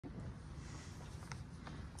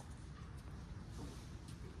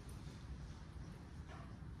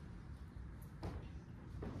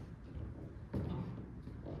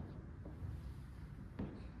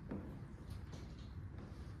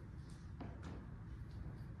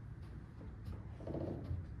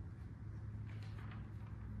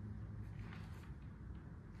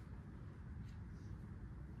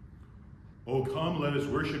Oh, come, let us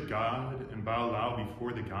worship God and bow low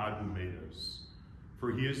before the God who made us,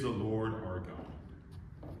 for he is the Lord our God.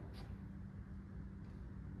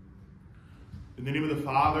 In the name of the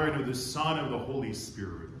Father, and of the Son, and of the Holy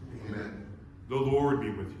Spirit. Amen. The Lord be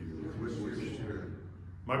with you. And with your spirit.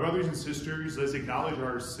 My brothers and sisters, let's acknowledge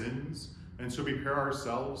our sins and so prepare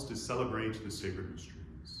ourselves to celebrate the sacred mysteries.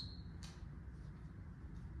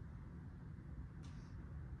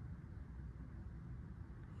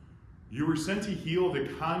 You were sent to heal the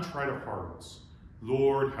contrite of hearts.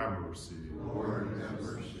 Lord, have mercy. Lord, have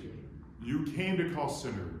mercy. You came to call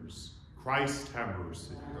sinners. Christ, have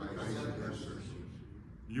mercy. Christ, have mercy.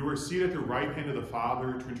 You are seated at the right hand of the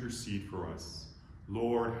Father to intercede for us.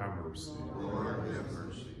 Lord, have mercy. Lord, have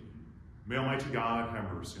mercy. May Almighty God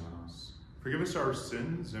have mercy on us. Forgive us our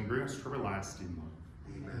sins and bring us to everlasting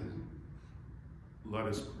life. Amen. Let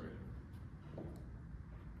us pray.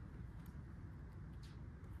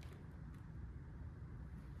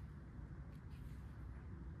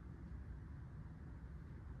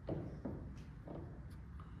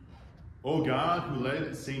 O God, who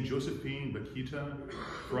led St. Josephine Bakhita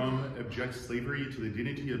from abject slavery to the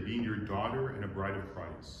dignity of being your daughter and a bride of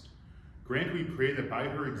Christ, grant, we pray, that by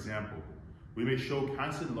her example we may show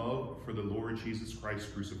constant love for the Lord Jesus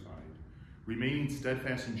Christ crucified, remaining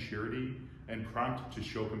steadfast in charity and prompt to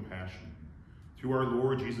show compassion. Through our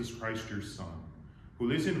Lord Jesus Christ, your Son, who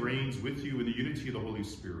lives and reigns with you in the unity of the Holy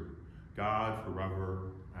Spirit, God,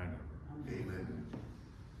 forever and ever. Amen.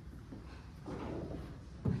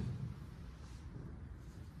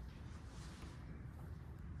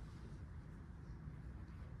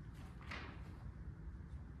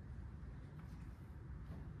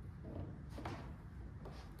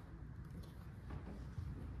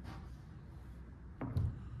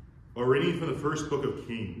 A reading from the first book of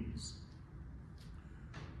Kings.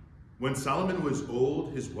 When Solomon was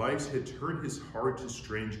old, his wives had turned his heart to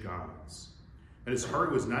strange gods, and his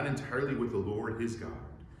heart was not entirely with the Lord his God,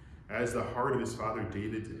 as the heart of his father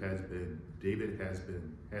David had been.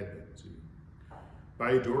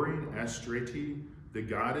 By adoring Ashtoreth, the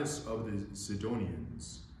goddess of the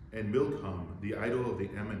Sidonians, and Milcom, the idol of the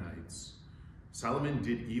Ammonites, Solomon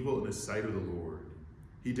did evil in the sight of the Lord.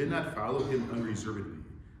 He did not follow him unreservedly,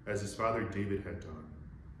 as his father David had done.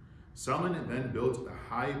 Solomon then built a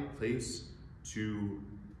high place to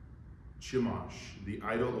Chemosh, the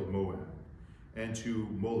idol of Moab, and to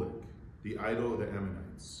Moloch, the idol of the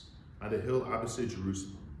Ammonites, on the hill opposite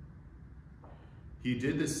Jerusalem. He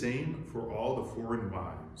did the same for all the foreign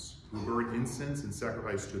wives, who burned incense and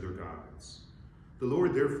sacrificed to their gods. The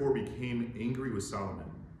Lord therefore became angry with Solomon,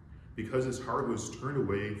 because his heart was turned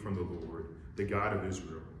away from the Lord, the God of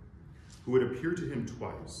Israel, who had appeared to him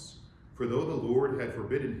twice. For though the Lord had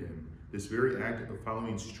forbidden him this very act of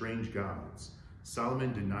following strange gods,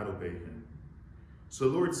 Solomon did not obey him. So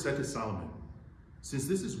the Lord said to Solomon, "Since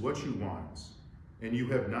this is what you want, and you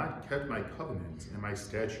have not kept my covenant and my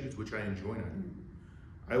statutes which I enjoin on you,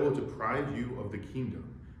 I will deprive you of the kingdom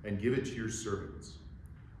and give it to your servants.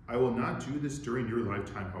 I will not do this during your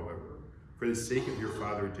lifetime, however, for the sake of your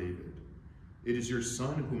father David. It is your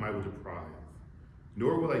son whom I will deprive.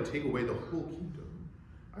 Nor will I take away the whole kingdom.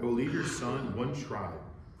 I will leave your son one tribe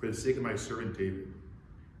for the sake of my servant David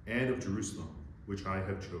and of Jerusalem, which I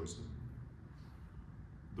have chosen."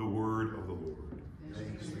 The word of the Lord.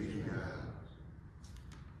 Thanks be to God.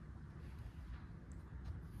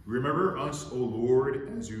 Remember us, O Lord,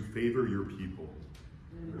 as you favor your people.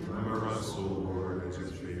 Remember us, O Lord, as you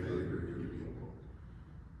favor your people.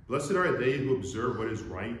 Blessed are they who observe what is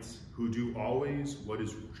right, who do always what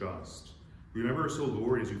is just. Remember us, O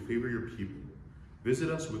Lord, as you favor your people. Visit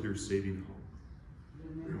us with your saving hope.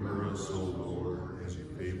 Remember us, O Lord, as you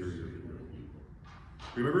favor your people.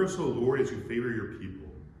 Remember us, O Lord, as you favor your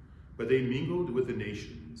people. But they mingled with the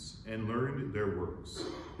nations and learned their works.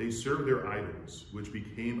 They served their idols, which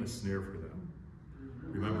became a snare for them.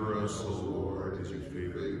 Remember us, O Lord, as you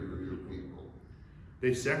favor your people.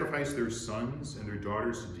 They sacrificed their sons and their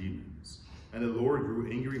daughters to demons, and the Lord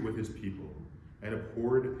grew angry with his people and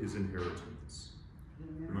abhorred his inheritance.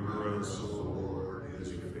 Remember us, O Lord,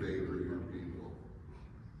 as you favor your people.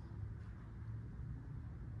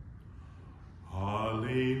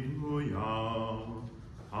 Hallelujah,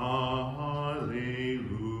 hallelujah,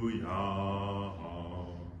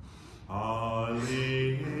 hallelujah,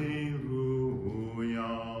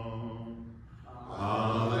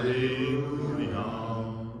 hallelujah,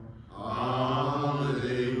 hallelujah,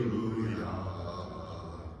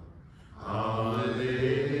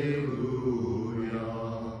 hallelujah.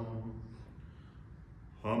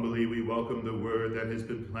 Humbly we welcome the word that has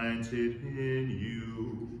been planted in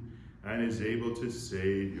you, and is able to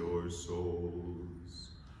save your souls.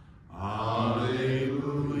 Alleluia.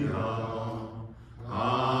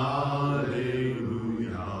 Alleluia.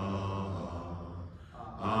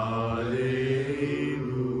 Alleluia.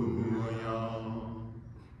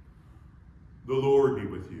 The Lord be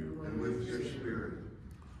with you. And with your spirit.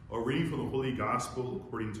 A reading from the Holy Gospel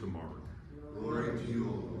according to Mark. Glory to you, O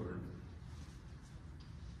Lord.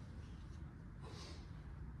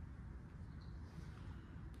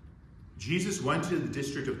 Jesus went to the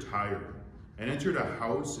district of Tyre and entered a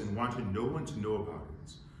house and wanted no one to know about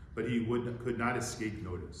it, but he could not escape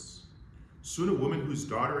notice. Soon a woman whose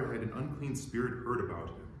daughter had an unclean spirit heard about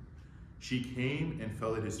him. She came and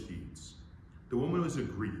fell at his feet. The woman was a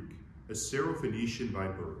Greek, a Syrophoenician by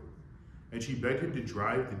birth, and she begged him to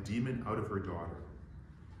drive the demon out of her daughter.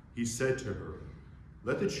 He said to her,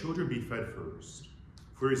 "Let the children be fed first,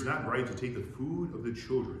 for it is not right to take the food of the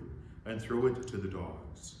children and throw it to the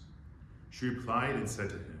dogs." She replied and said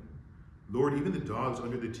to him, "Lord, even the dogs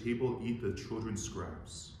under the table eat the children's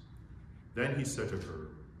scraps." Then he said to her,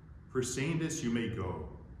 "For saying this, you may go.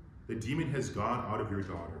 The demon has gone out of your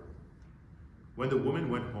daughter." When the woman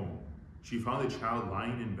went home, she found the child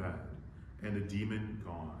lying in bed and the demon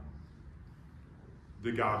gone.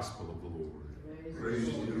 The Gospel of the Lord. Praise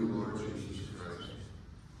to you, Lord Jesus Christ.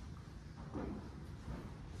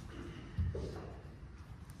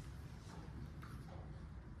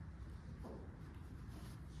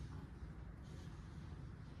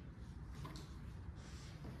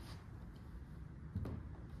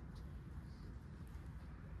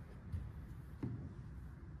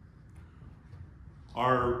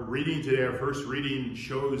 Our reading today, our first reading,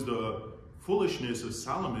 shows the foolishness of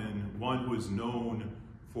Solomon, one who is known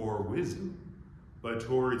for wisdom. But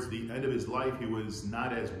towards the end of his life, he was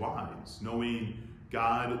not as wise, knowing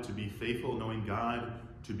God to be faithful, knowing God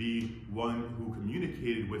to be one who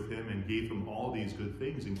communicated with him and gave him all these good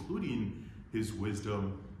things, including his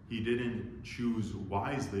wisdom. He didn't choose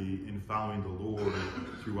wisely in following the Lord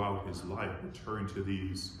throughout his life, but turned to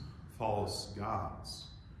these false gods.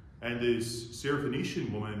 And this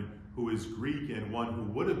Syrophoenician woman, who is Greek and one who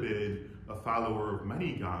would have been a follower of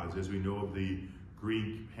many gods, as we know of the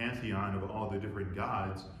Greek pantheon of all the different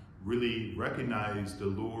gods, really recognized the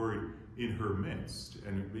Lord in her midst.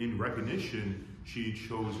 And in recognition, she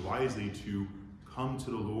chose wisely to come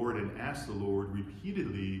to the Lord and ask the Lord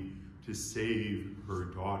repeatedly to save her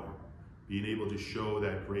daughter, being able to show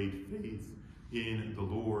that great faith in the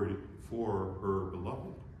Lord for her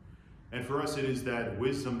beloved. And for us, it is that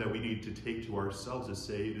wisdom that we need to take to ourselves to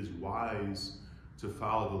say it is wise to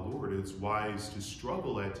follow the Lord. It's wise to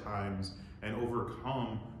struggle at times and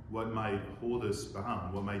overcome what might hold us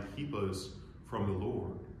bound, what might keep us from the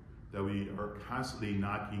Lord. That we are constantly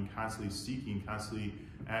knocking, constantly seeking, constantly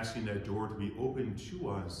asking that door to be opened to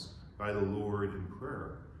us by the Lord in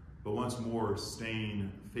prayer. But once more,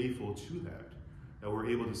 staying faithful to that. That we're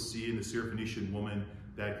able to see in the Syrophoenician woman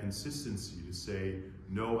that consistency to say,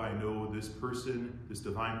 no, I know this person, this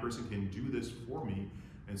divine person can do this for me,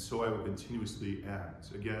 and so I will continuously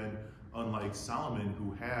act. Again, unlike Solomon,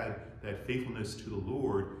 who had that faithfulness to the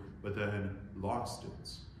Lord, but then lost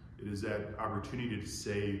it. It is that opportunity to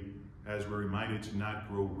say, as we're reminded, to not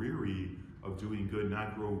grow weary of doing good,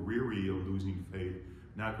 not grow weary of losing faith,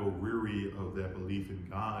 not grow weary of that belief in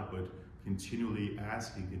God, but continually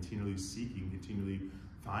asking, continually seeking, continually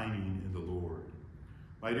finding in the Lord.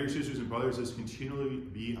 My dear sisters and brothers, let's continually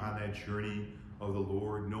be on that journey of the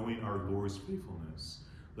Lord, knowing our Lord's faithfulness.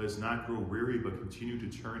 Let's not grow weary, but continue to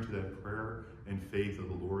turn to that prayer and faith of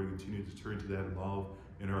the Lord, and continue to turn to that love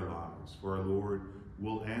in our lives. For our Lord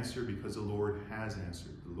will answer because the Lord has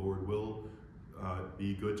answered. The Lord will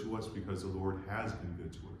be good to us because the Lord has been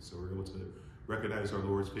good to us. So we're able to recognize our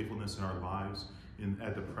Lord's faithfulness in our lives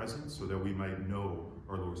at the present, so that we might know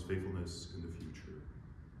our Lord's faithfulness in the future.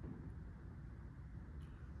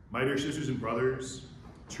 My dear sisters and brothers,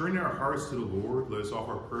 turn our hearts to the Lord. Let us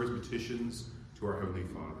offer our prayers and petitions to our Heavenly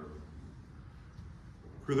Father.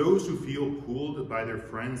 For those who feel pulled by their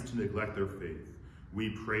friends to neglect their faith, we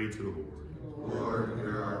pray to the Lord. Lord,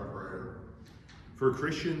 hear our prayer. For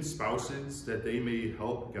Christian spouses, that they may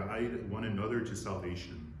help guide one another to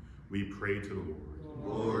salvation, we pray to the Lord.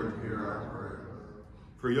 Lord, hear our prayer.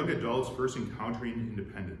 For young adults first encountering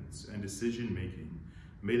independence and decision-making,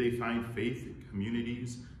 may they find faith in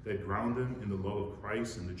communities that ground them in the love of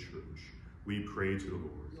Christ and the church. We pray to the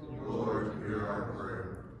Lord. Lord, hear our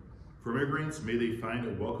prayer. For immigrants, may they find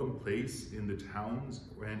a welcome place in the towns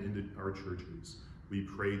and in our churches. We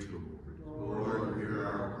pray to the Lord. Lord, hear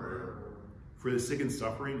our prayer. For the sick and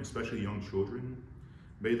suffering, especially young children,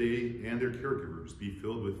 may they and their caregivers be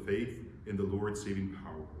filled with faith in the Lord's saving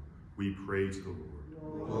power. We pray to the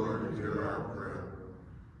Lord. Lord, hear our prayer.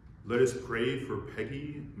 Let us pray for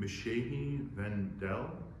Peggy Mishehi Vendel,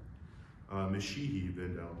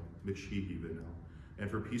 and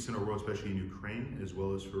for peace in our world, especially in Ukraine, as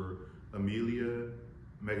well as for Amelia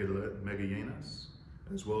Magallanes,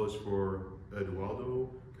 as well as for Eduardo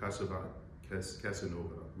Casanova.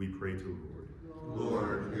 We pray to the Lord.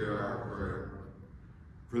 Lord, hear our prayer.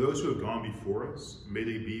 For those who have gone before us, may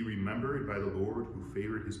they be remembered by the Lord who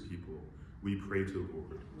favored his people. We pray to the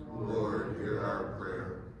Lord. Lord, hear our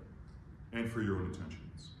prayer. And for your own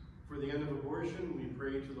intentions. For the end of abortion, we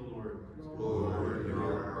pray to the Lord. Lord, hear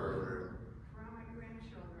our prayer. For all my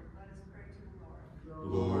grandchildren, let us pray to the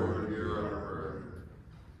Lord. Lord, hear our prayer.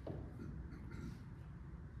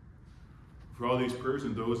 For all these prayers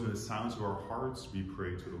and those in the silence of our hearts, we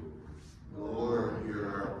pray to the Lord. Lord, hear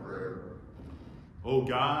our prayer. O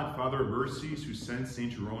God, Father of mercies, who sent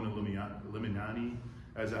Saint Jerome Liminani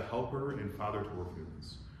as a helper and father to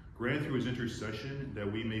orphans, grant through his intercession that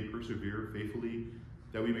we may preserve faithfully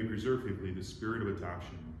the spirit of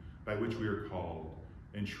adoption by which we are called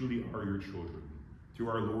and truly are your children, through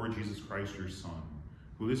our Lord Jesus Christ, your Son,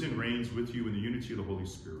 who lives and reigns with you in the unity of the Holy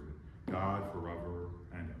Spirit, God forever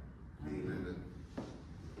and ever. Amen.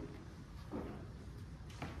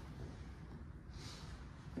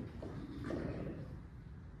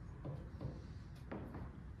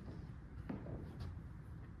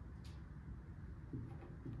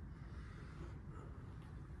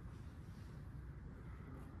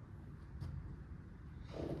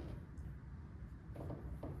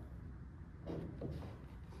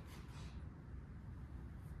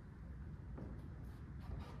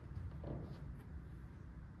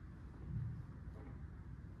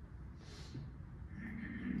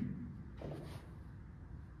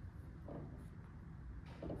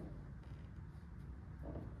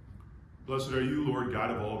 Blessed are you, Lord God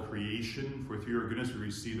of all creation, for through your goodness we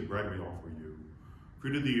receive the bread we offer you.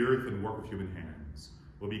 Fruit of the earth and work of human hands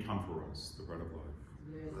will become for us the bread of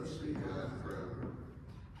life. Blessed be God forever.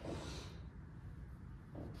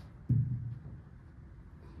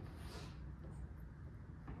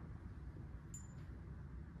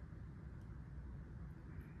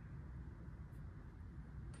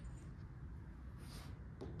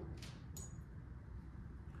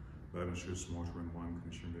 Let us share small and one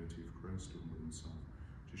condition meditate of Christ to humble himself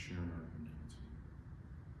to share in our humanity.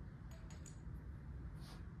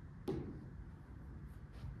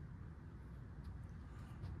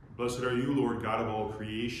 Blessed are you, Lord God of all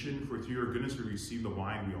creation, for through your goodness we receive the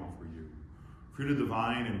wine we offer you. Fruit of the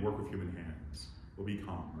vine and work of human hands will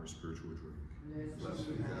become our spiritual drink. Blessed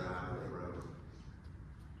be God forever.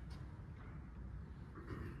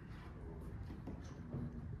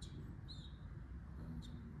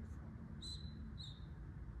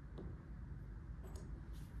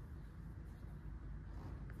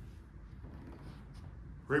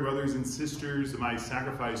 Pray, brothers and sisters, that my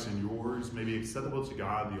sacrifice and yours may be acceptable to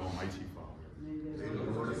God, the Almighty Father. May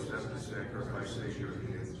the Lord accept the sacrifice at your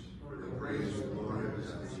hands for the praise and glory of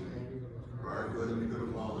his name, for our good and the good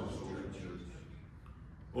of all his holy church.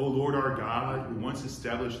 O Lord our God, who once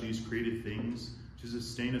established these created things to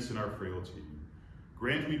sustain us in our frailty,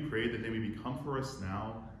 grant, we pray, that they may become for us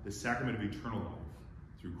now the sacrament of eternal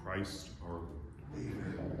life, through Christ our Lord.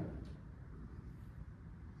 Amen.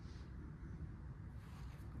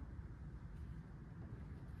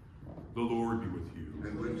 The Lord be with you.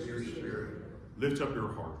 And with your spirit, Lift up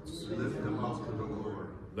your hearts. we lift them up to the Lord.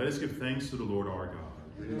 Let us give thanks to the Lord our God.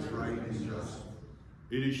 It is right and just.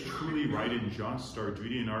 It is truly right and just, our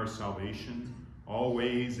duty and our salvation,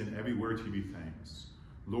 always and everywhere to give you thanks.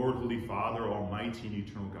 Lord, Holy Father, Almighty and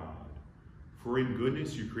eternal God, for in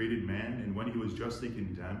goodness you created man, and when he was justly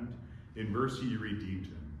condemned, in mercy you redeemed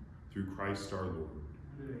him, through Christ our Lord.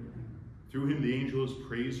 Amen. Through him the angels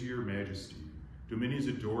praise your majesty, dominions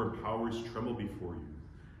adore, and powers tremble before you.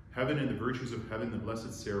 Heaven and the virtues of heaven, the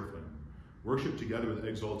blessed seraphim, worship together with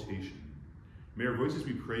exaltation. May our voices,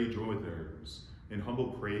 we pray, join with theirs in humble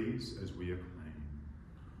praise as we acclaim.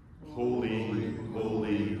 Holy,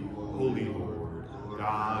 holy, holy Lord,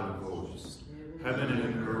 God of hosts, heaven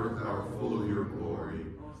and earth are full of your glory.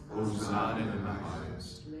 Hosanna in the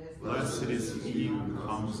highest. Blessed is he who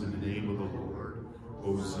comes in the name of the Lord.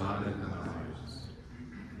 Hosanna in the highest.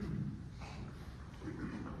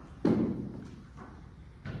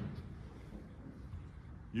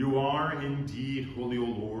 You are indeed holy, O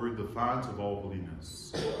Lord, the fount of all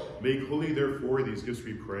holiness. Make holy, therefore, these gifts,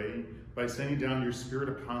 we pray, by sending down your Spirit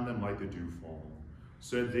upon them like the dewfall,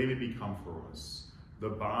 so that they may become for us the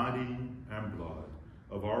body and blood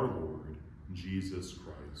of our Lord Jesus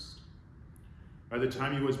Christ. At the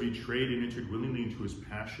time he was betrayed and entered willingly into his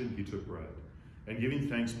passion, he took bread, and giving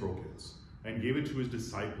thanks broke it, and gave it to his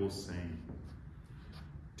disciples, saying,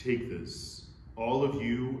 "Take this, all of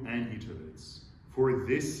you, and eat of it, for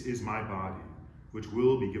this is my body, which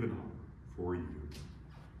will be given up for you."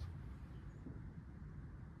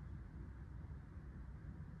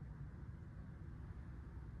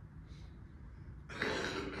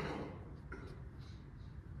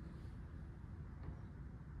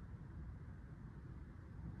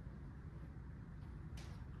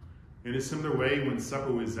 In a similar way, when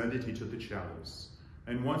supper was ended, he took the chalice,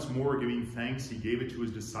 and once more giving thanks, he gave it to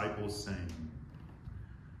his disciples, saying,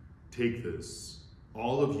 "Take this,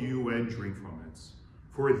 all of you, and drink from it,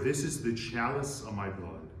 for this is the chalice of my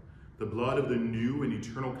blood, the blood of the new and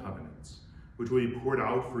eternal covenant, which will be poured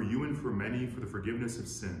out for you and for many for the forgiveness of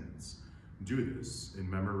sins. Do this in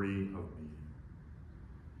memory of me."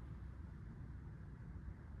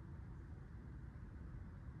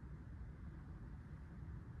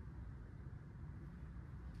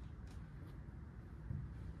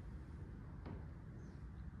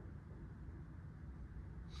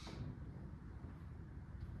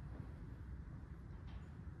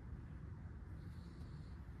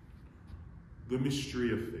 The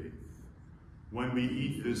mystery of faith. When we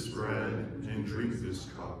eat this bread and drink this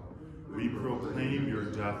cup, we proclaim your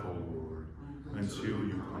death, O Lord, until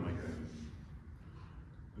you come again.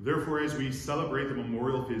 Therefore, as we celebrate the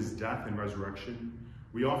memorial of his death and resurrection,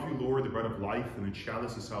 we offer you, Lord, the bread of life and the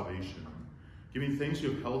chalice of salvation, giving thanks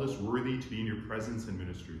you have held us worthy to be in your presence and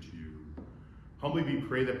minister to you. Humbly we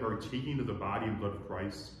pray that partaking of the body and blood of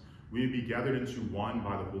Christ, we may be gathered into one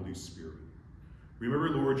by the Holy Spirit.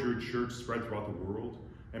 Remember, Lord, your church spread throughout the world,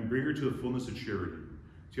 and bring her to the fullness of charity,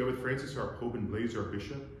 together with Francis, our Pope, and Blaise, our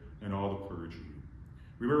Bishop, and all the clergy.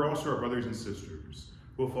 Remember also our brothers and sisters,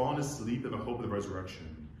 who have fallen asleep in the hope of the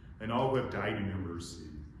resurrection, and all who have died in your mercy.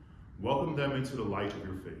 Welcome them into the light of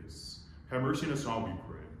your face. Have mercy on us all, we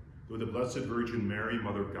pray, with the Blessed Virgin Mary,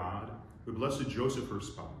 Mother of God, with blessed Joseph, her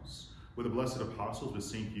spouse, with the blessed apostles, with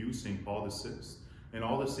St. Hugh, St. Paul VI, and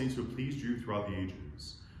all the saints who have pleased you throughout the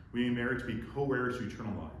ages. We may merit to be co-heirs to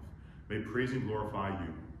eternal life. May praise and glorify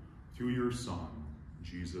you through your Son,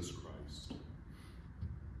 Jesus Christ.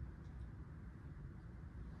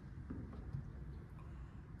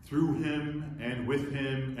 Through him, and with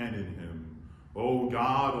him, and in him, O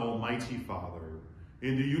God, Almighty Father,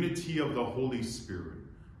 in the unity of the Holy Spirit,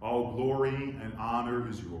 all glory and honor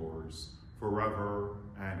is yours, forever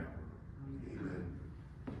and ever. Amen.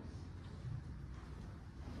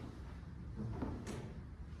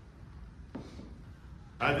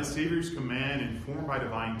 At the Savior's command, informed by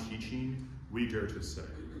divine teaching, we dare to say,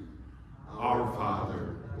 Our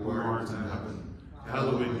Father, who art in heaven,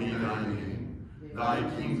 hallowed be thy name. Thy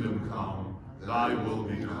kingdom come, thy will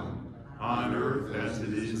be done, on earth as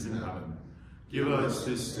it is in heaven. Give us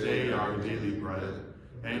this day our daily bread,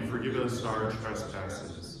 and forgive us our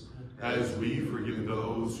trespasses, as we forgive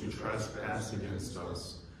those who trespass against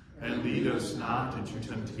us. And lead us not into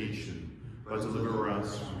temptation, but deliver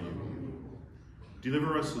us from evil.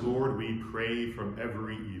 Deliver us, Lord, we pray, from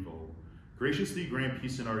every evil. Graciously grant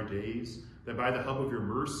peace in our days, that by the help of your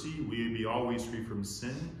mercy we may be always free from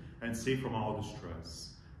sin and safe from all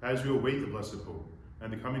distress, as we await the blessed hope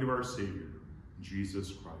and the coming of our Savior,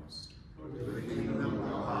 Jesus Christ. The kingdom, the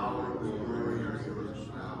power, the glory are yours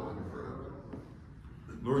now and forever.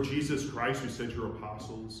 Lord Jesus Christ, who said to your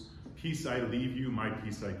apostles, "Peace I leave you, my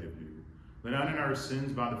peace I give you," let not in our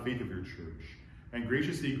sins bound the faith of your church, and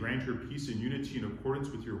graciously grant her peace and unity in accordance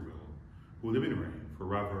with your will, who live and reign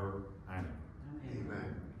forever and ever.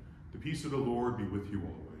 Amen. The peace of the Lord be with you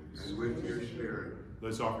always. And with your spirit.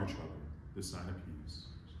 Let's offer each other the sign of peace.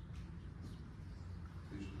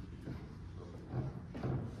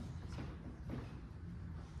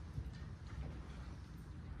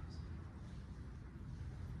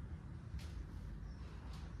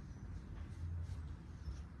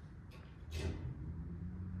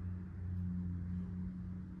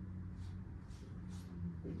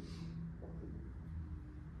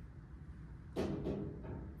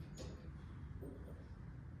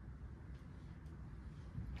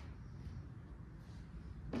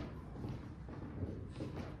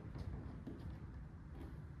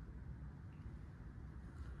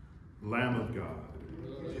 Lamb of God,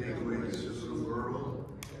 Take away the sins of the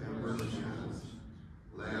world, have mercy on us.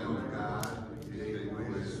 Lamb of God, take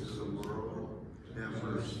away the sins of the world, have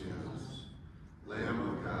mercy on us. Lamb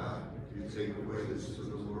of God, you take away the sins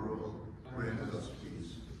of the world, grant us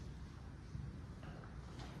peace.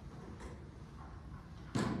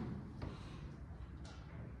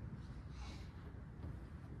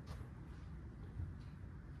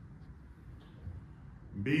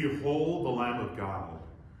 Behold the Lamb of God.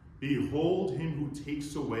 Behold him who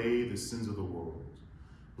takes away the sins of the world.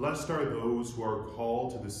 Blessed are those who are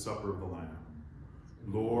called to the supper of the Lamb.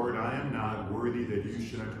 Lord, I am not worthy that you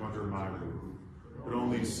should enter under my roof, but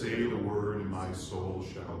only say the word, and my soul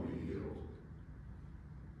shall be healed.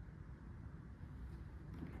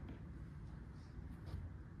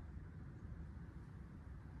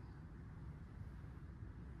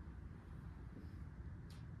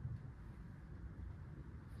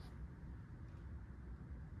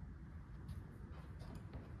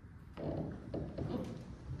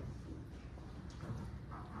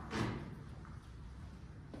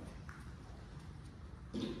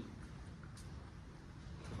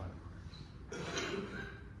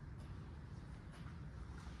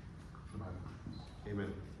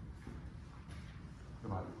 Amen. The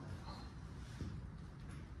Bible prays.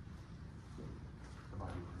 The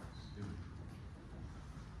Bible prays.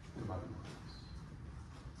 The Bible prays.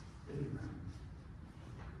 Amen.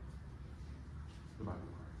 The Bible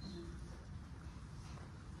prays.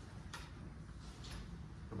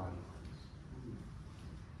 The Bible prays.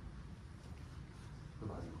 The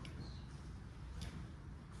Bible prays.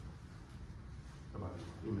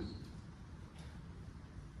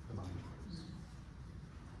 The Bible prays. The Bible prays.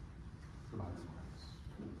 The Bible prays.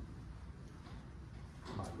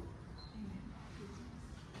 The Bible prays.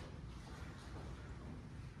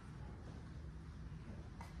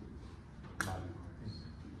 The Bible prays.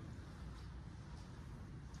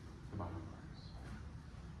 The Bible prays.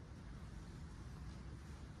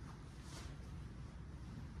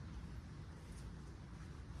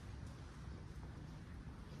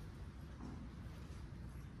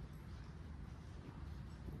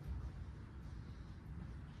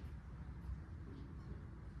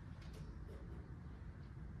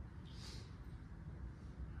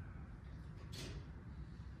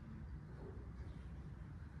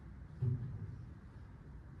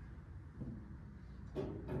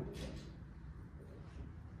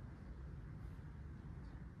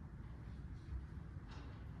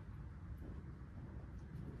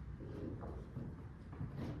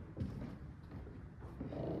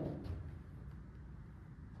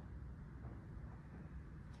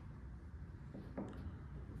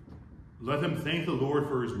 Let them thank the Lord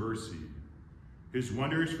for his mercy, his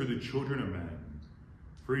wonders for the children of men.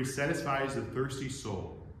 For he satisfies the thirsty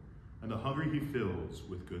soul, and the hungry he fills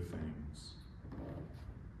with good things.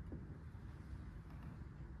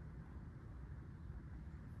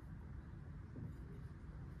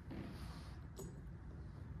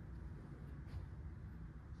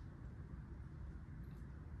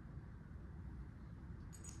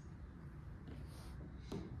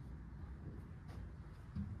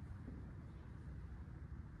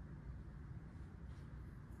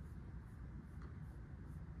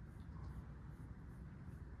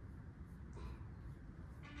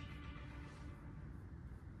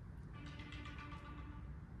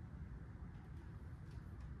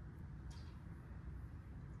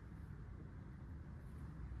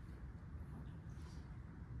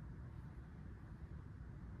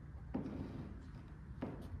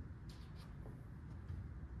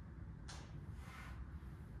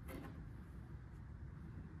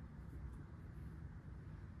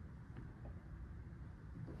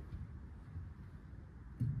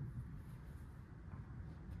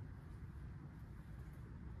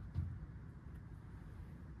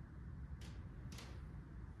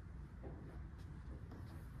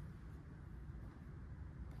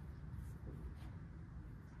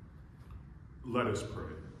 Let us pray.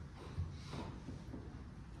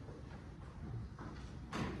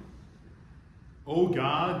 O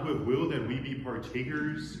God, who have willed that we be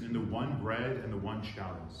partakers in the one bread and the one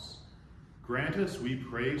chalice, grant us, we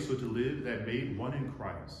pray, so to live that made one in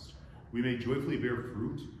Christ, we may joyfully bear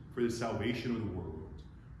fruit for the salvation of the world.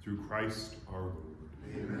 Through Christ our Lord.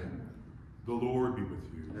 Amen. The Lord be with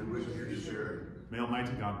you. And with your spirit. May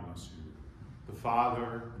Almighty God bless you, the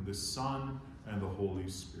Father, and the Son, and the Holy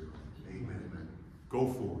Spirit. Amen. Go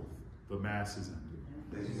forth. The Mass is ended.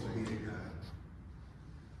 Thanks be to God.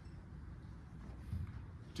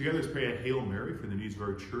 Together let's pray a Hail Mary for the needs of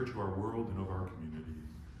our church, of our world, and of our community.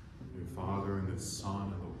 In the Father, and the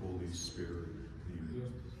Son, and the Holy Spirit.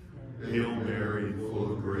 Amen. Hail Mary,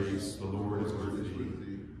 full of grace, the Lord is with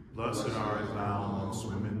thee. Blessed art thou amongst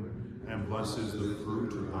women, and blessed is the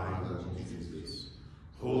fruit of thy womb, Jesus.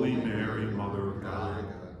 Holy Mary, Mother of God,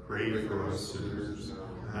 pray for us sinners,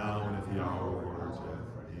 now and at the hour of our death.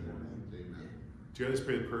 Amen. Together let's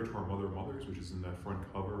pray the prayer to our Mother of Mothers, which is in that front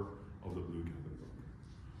cover of the Blue Catholic Book.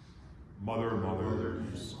 Mother,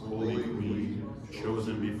 Mothers, Holy Queen,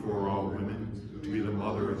 chosen before all women to be the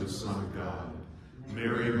mother of the Son of God,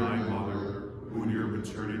 Mary, my mother, who in your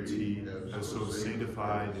maternity has so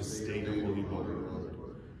sanctified the state of holy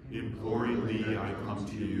motherhood, imploring thee I come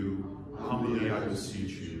to you, humbly I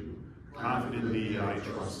beseech you, confidently I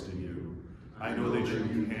trust in you. I know that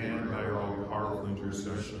you can, by your all-powerful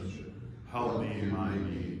intercession, help me in my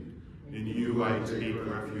need. In you I take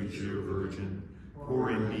refuge, dear Virgin. Poor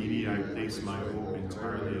and needy, I place my hope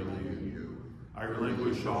entirely in you. I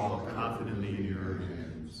relinquish all confidently in your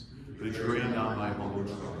hands. Betray not my humble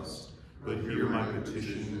trust, but hear my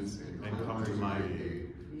petitions and come to my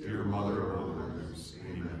aid. Dear Mother of all mothers,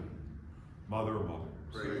 amen. Mother of mothers,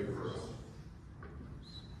 Pray for us.